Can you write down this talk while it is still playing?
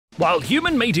While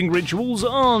human mating rituals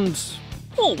aren't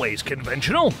always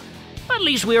conventional, at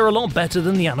least we are a lot better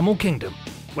than the animal kingdom,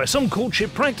 where some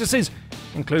courtship practices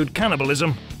include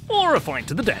cannibalism or a fight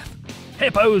to the death.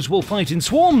 Hippos will fight in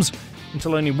swarms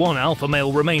until only one alpha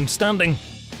male remains standing.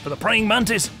 For the praying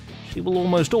mantis, she will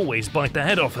almost always bite the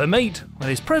head off her mate when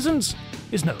his presence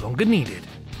is no longer needed.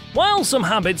 While some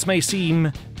habits may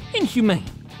seem inhumane,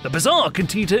 the bizarre can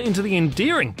teeter into the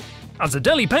endearing, as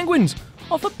Adelie penguins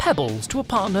offer pebbles to a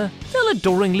partner they'll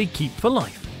adoringly keep for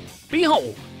life.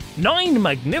 Behold, 9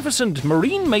 magnificent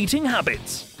marine mating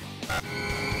habits.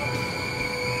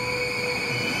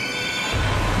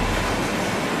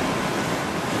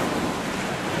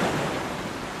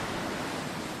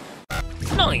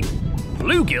 9.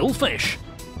 Bluegill fish.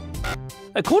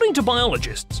 According to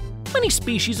biologists, many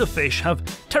species of fish have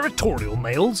territorial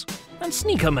males and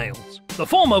sneaker males. The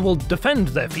former will defend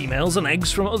their females and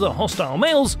eggs from other hostile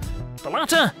males. The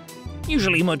latter,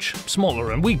 usually much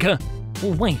smaller and weaker,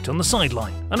 will wait on the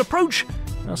sideline and approach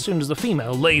as soon as the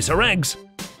female lays her eggs.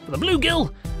 For the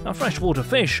bluegill, a freshwater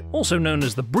fish, also known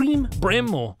as the bream,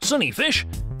 brim or sunny fish,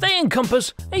 they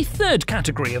encompass a third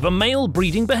category of a male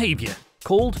breeding behaviour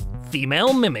called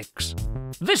female mimics.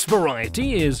 This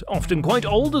variety is often quite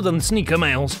older than sneaker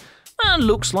males and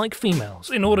looks like females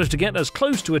in order to get as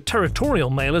close to a territorial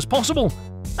male as possible.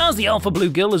 As the alpha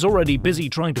bluegill is already busy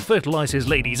trying to fertilise his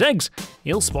lady's eggs,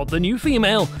 he'll spot the new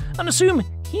female and assume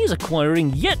he's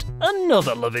acquiring yet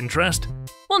another love interest.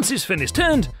 Once his fin is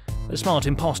turned, the smart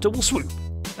imposter will swoop,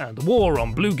 and the war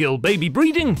on bluegill baby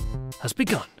breeding has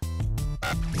begun.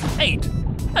 8.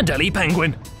 Adelie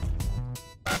Penguin.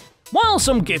 While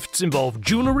some gifts involve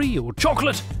jewellery or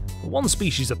chocolate, for one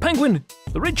species of penguin,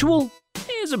 the ritual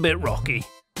is a bit rocky.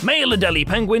 Male Adelie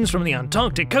penguins from the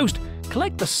Antarctic coast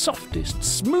collect the softest,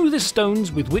 smoothest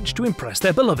stones with which to impress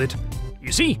their beloved.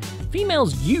 You see,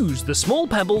 females use the small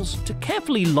pebbles to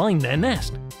carefully line their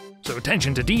nest, so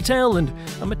attention to detail and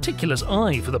a meticulous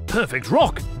eye for the perfect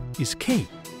rock is key.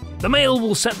 The male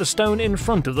will set the stone in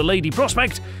front of the lady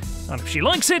prospect, and if she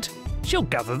likes it, she'll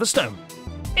gather the stone.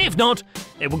 If not,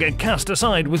 it will get cast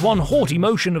aside with one haughty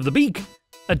motion of the beak.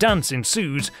 A dance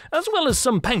ensues, as well as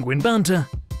some penguin banter,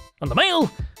 and the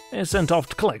male is sent off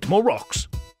to collect more rocks.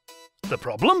 The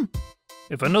problem?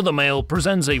 If another male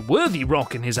presents a worthy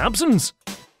rock in his absence,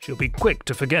 she'll be quick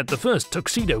to forget the first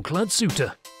tuxedo-clad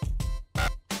suitor.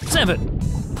 7.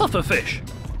 Pufferfish.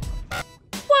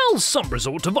 While some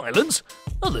resort to violence,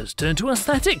 others turn to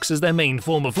aesthetics as their main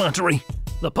form of flattery.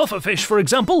 The pufferfish, for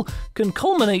example, can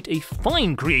culminate a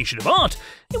fine creation of art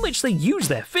in which they use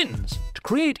their fins to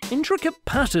create intricate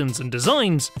patterns and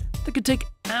designs that could take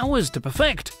hours to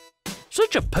perfect.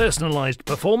 Such a personalised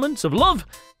performance of love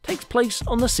takes place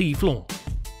on the seafloor,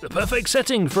 the perfect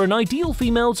setting for an ideal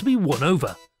female to be won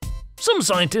over. Some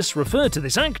scientists refer to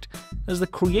this act as the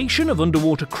creation of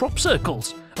underwater crop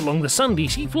circles along the sandy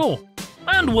seafloor,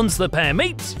 and once the pair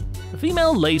mates, the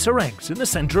female lays her eggs in the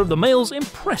centre of the male's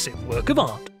impressive work of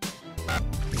art.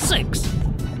 6.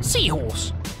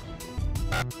 Seahorse.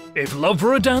 If love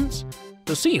were a dance,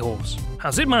 the seahorse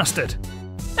has it mastered.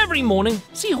 Every morning,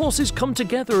 seahorses come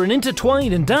together and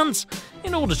intertwine and dance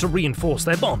in order to reinforce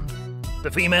their bond. The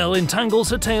female entangles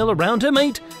her tail around her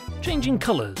mate, changing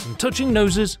colours and touching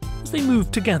noses as they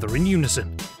move together in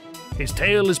unison. His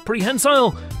tail is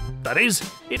prehensile, that is,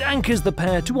 it anchors the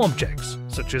pair to objects,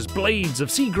 such as blades of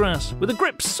seagrass with a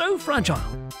grip so fragile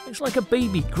it's like a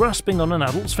baby grasping on an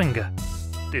adult's finger.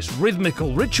 This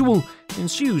rhythmical ritual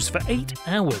ensues for 8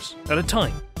 hours at a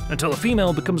time until the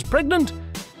female becomes pregnant,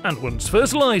 and once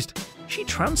fertilised, she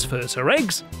transfers her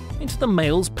eggs into the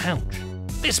male's pouch.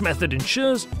 This method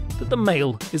ensures that the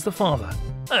male is the father,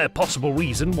 a possible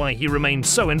reason why he remains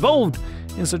so involved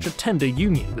in such a tender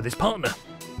union with his partner.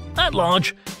 At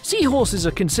large, seahorses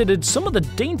are considered some of the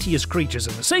daintiest creatures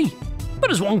in the sea, but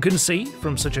as one can see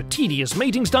from such a tedious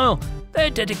mating style,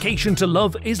 their dedication to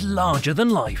love is larger than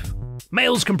life.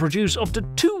 Males can produce up to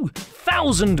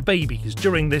 2,000 babies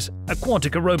during this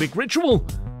aquatic aerobic ritual,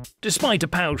 despite a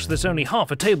pouch that's only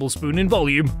half a tablespoon in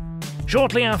volume.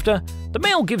 Shortly after, the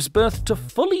male gives birth to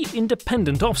fully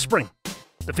independent offspring.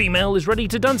 The female is ready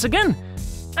to dance again,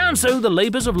 and so the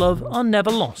labours of love are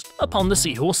never lost upon the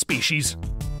seahorse species.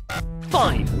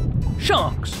 5.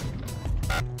 Sharks.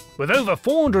 With over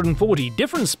 440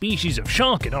 different species of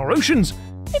shark in our oceans,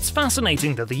 it's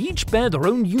fascinating that they each bear their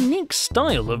own unique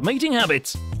style of mating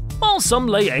habits. While some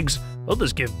lay eggs,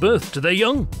 others give birth to their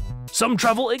young. Some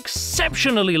travel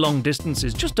exceptionally long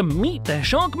distances just to meet their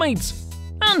shark mates.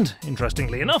 And,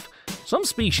 interestingly enough, some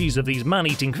species of these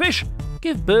man-eating fish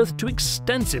give birth to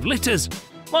extensive litters,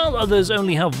 while others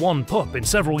only have one pup in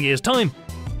several years' time.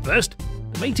 First,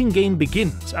 mating game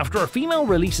begins after a female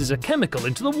releases a chemical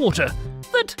into the water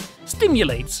that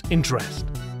stimulates interest.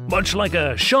 Much like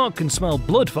a shark can smell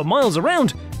blood for miles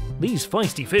around, these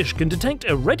feisty fish can detect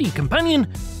a ready companion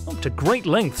up to great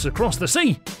lengths across the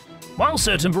sea. While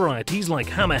certain varieties like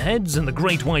hammerheads and the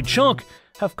great white shark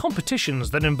have competitions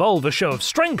that involve a show of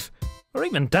strength or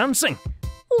even dancing,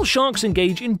 all sharks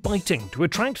engage in biting to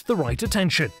attract the right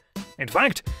attention. In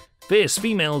fact, fierce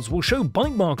females will show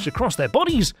bite marks across their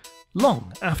bodies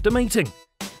long after mating.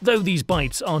 Though these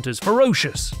bites aren't as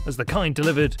ferocious as the kind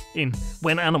delivered in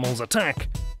When Animals Attack.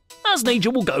 As nature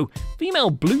will go, female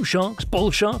blue sharks,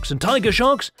 bull sharks and tiger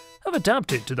sharks have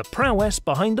adapted to the prowess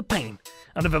behind the pain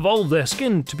and have evolved their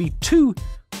skin to be 2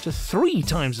 to 3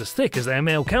 times as thick as their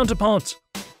male counterparts.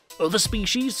 Other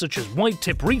species, such as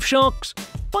white-tip reef sharks,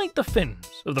 bite the fins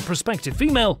of the prospective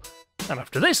female, and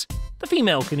after this, the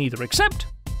female can either accept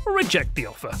or reject the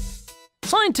offer.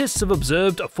 Scientists have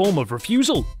observed a form of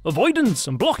refusal, avoidance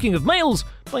and blocking of males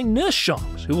by nurse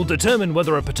sharks who will determine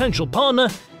whether a potential partner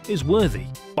is worthy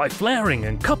by flaring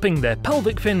and cupping their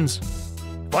pelvic fins.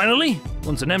 Finally,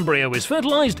 once an embryo is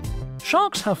fertilized,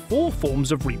 sharks have 4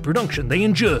 forms of reproduction they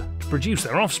endure to produce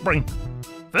their offspring.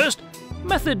 First, a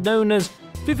method known as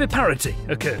viviparity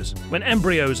occurs when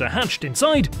embryos are hatched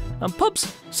inside and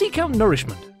pups seek out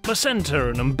nourishment, placenta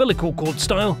and umbilical cord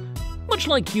style, much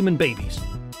like human babies.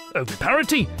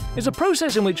 Oviparity is a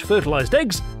process in which fertilized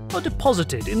eggs are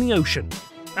deposited in the ocean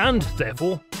and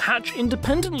therefore hatch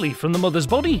independently from the mother's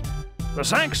body. The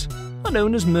sacs are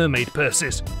known as mermaid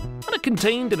purses and are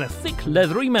contained in a thick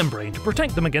leathery membrane to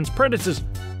protect them against predators.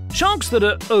 Sharks that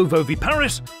are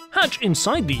ovoviparous hatch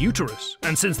inside the uterus,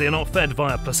 and since they are not fed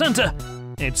via placenta,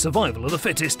 it's survival of the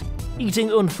fittest, eating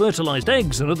unfertilized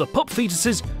eggs and other pup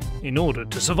fetuses in order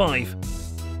to survive.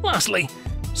 Lastly,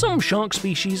 some shark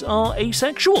species are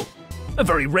asexual, a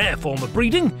very rare form of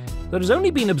breeding that has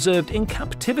only been observed in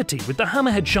captivity with the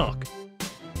hammerhead shark.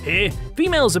 Here,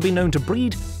 females have been known to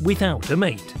breed without a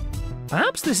mate.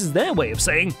 Perhaps this is their way of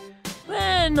saying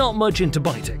they're not much into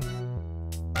biting.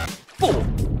 4.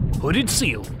 Hooded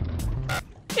seal.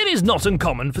 It is not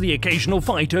uncommon for the occasional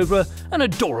fight over an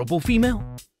adorable female.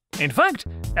 In fact,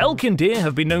 elk and deer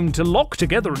have been known to lock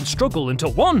together and struggle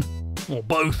until one, or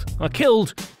both, are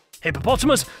killed.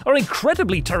 Hippopotamus are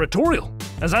incredibly territorial,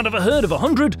 as out of a herd of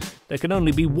 100, there can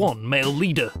only be one male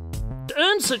leader. To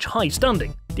earn such high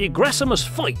standing, the aggressor must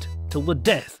fight till the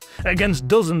death against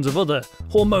dozens of other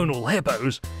hormonal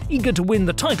hippos, eager to win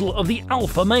the title of the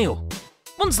alpha male.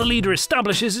 Once the leader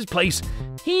establishes his place,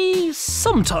 he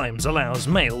sometimes allows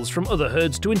males from other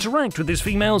herds to interact with his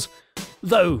females,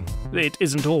 though it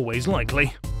isn't always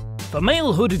likely. For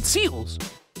male hooded seals,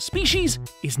 the species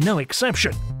is no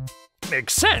exception.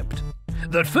 Except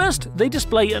that first they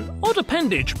display an odd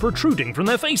appendage protruding from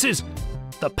their faces.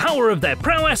 The power of their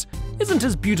prowess isn't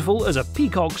as beautiful as a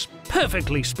peacock's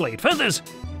perfectly splayed feathers.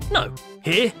 No,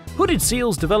 here, hooded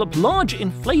seals develop large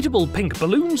inflatable pink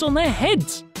balloons on their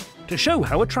heads to show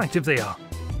how attractive they are.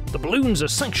 The balloons are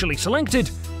sexually selected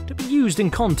to be used in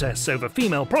contests over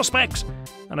female prospects,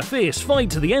 and a fierce fight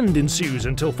to the end ensues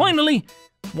until finally,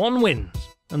 one wins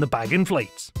and the bag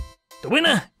inflates. The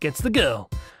winner gets the girl,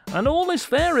 and all is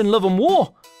fair in love and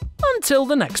war, until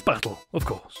the next battle, of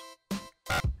course.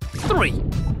 3.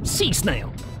 Sea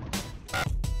snail.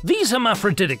 These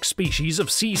hermaphroditic species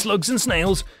of sea slugs and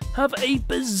snails have a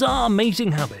bizarre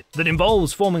mating habit that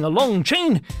involves forming a long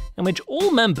chain in which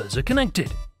all members are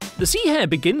connected. The sea hare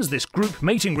begins this group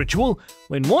mating ritual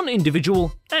when one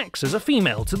individual acts as a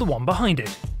female to the one behind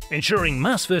it, ensuring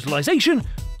mass fertilization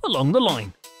along the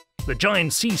line. The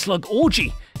giant sea slug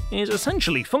orgy is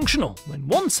essentially functional when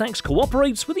one sex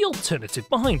cooperates with the alternative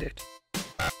behind it.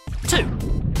 2.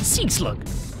 Sea slug.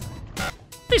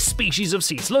 This species of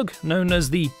sea slug, known as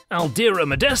the Aldera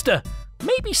modesta,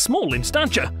 may be small in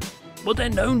stature, but they're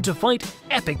known to fight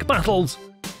epic battles.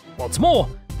 What's more,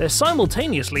 they're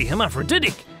simultaneously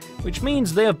hermaphroditic, which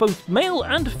means they have both male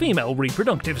and female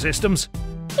reproductive systems.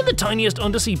 In the tiniest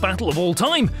undersea battle of all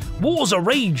time, wars are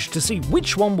raged to see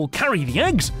which one will carry the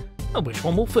eggs and which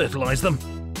one will fertilize them.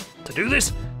 To do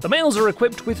this, the males are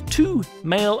equipped with 2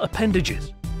 male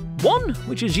appendages. One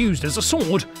which is used as a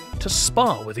sword to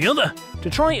spar with the other, to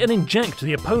try and inject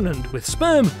the opponent with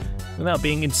sperm without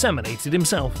being inseminated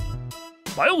himself.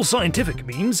 By all scientific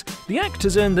means, the act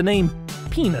has earned the name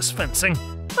penis fencing,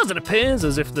 as it appears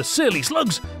as if the surly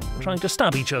slugs are trying to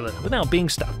stab each other without being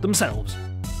stabbed themselves.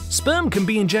 Sperm can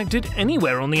be injected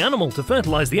anywhere on the animal to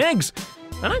fertilize the eggs,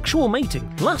 and actual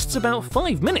mating lasts about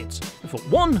 5 minutes before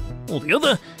one or the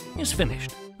other is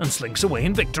finished and slinks away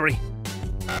in victory.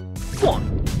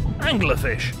 1.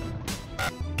 Anglerfish.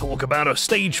 Talk about a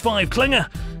stage 5 clinger.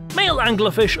 Male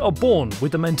anglerfish are born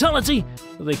with the mentality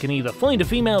that they can either find a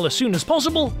female as soon as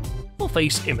possible or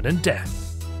face imminent death.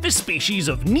 This species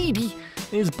of needy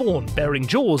is born bearing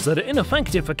jaws that are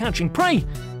ineffective for catching prey,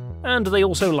 and they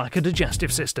also lack a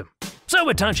digestive system. So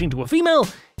attaching to a female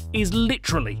is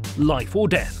literally life or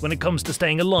death when it comes to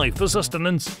staying alive for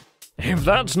sustenance. If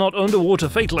that's not underwater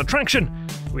fatal attraction,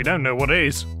 we don't know what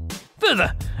is.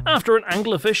 Further, after an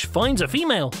anglerfish finds a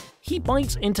female, he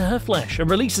bites into her flesh and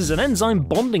releases an enzyme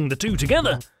bonding the two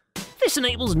together. This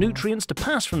enables nutrients to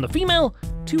pass from the female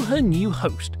to her new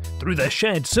host through their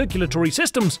shared circulatory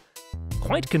systems.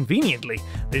 Quite conveniently,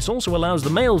 this also allows the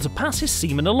male to pass his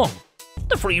semen along.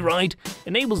 The free ride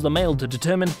enables the male to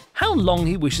determine how long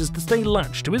he wishes to stay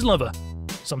latched to his lover,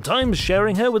 sometimes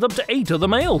sharing her with up to 8 other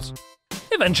males.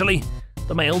 Eventually,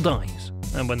 the male dies,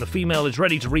 and when the female is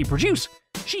ready to reproduce,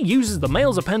 she uses the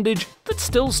male's appendage that's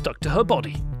still stuck to her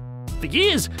body. For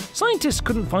years, scientists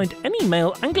couldn't find any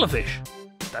male anglerfish.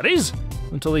 That is,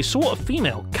 until they saw a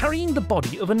female carrying the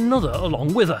body of another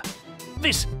along with her.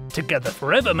 This together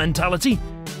forever mentality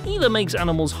either makes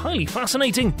animals highly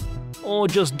fascinating or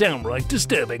just downright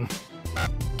disturbing.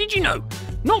 Did you know,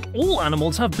 not all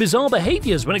animals have bizarre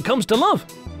behaviours when it comes to love?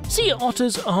 Sea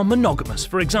otters are monogamous,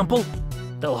 for example.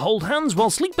 They'll hold hands while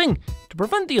sleeping to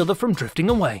prevent the other from drifting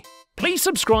away. Please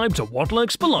subscribe to What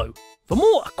Lurks Below for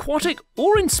more aquatic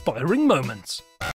or inspiring moments.